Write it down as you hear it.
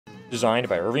Designed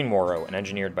by Irving Morrow and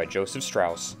engineered by Joseph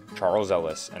Strauss, Charles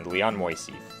Ellis, and Leon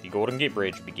Moisseiff, the Golden Gate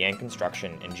Bridge began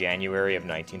construction in January of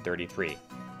 1933.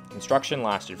 Construction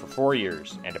lasted for 4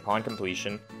 years, and upon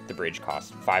completion, the bridge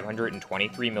cost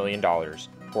 $523 million,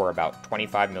 or about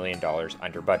 $25 million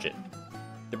under budget.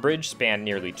 The bridge spanned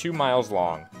nearly 2 miles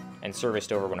long and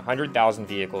serviced over 100,000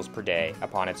 vehicles per day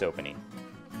upon its opening.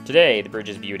 Today, the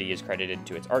bridge's beauty is credited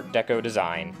to its Art Deco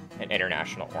design and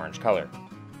international orange color.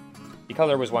 The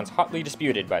color was once hotly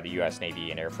disputed by the US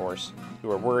Navy and Air Force, who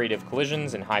were worried of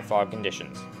collisions in high fog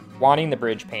conditions. Wanting the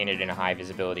bridge painted in a high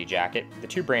visibility jacket, the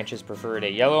two branches preferred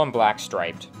a yellow and black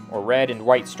striped, or red and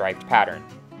white striped pattern.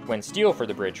 When steel for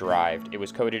the bridge arrived, it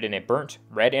was coated in a burnt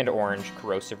red and orange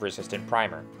corrosive resistant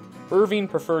primer. Irving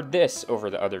preferred this over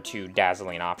the other two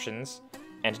dazzling options,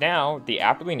 and now the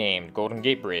aptly named Golden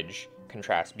Gate Bridge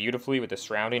contrasts beautifully with the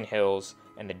surrounding hills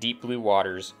and the deep blue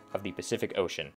waters of the Pacific Ocean.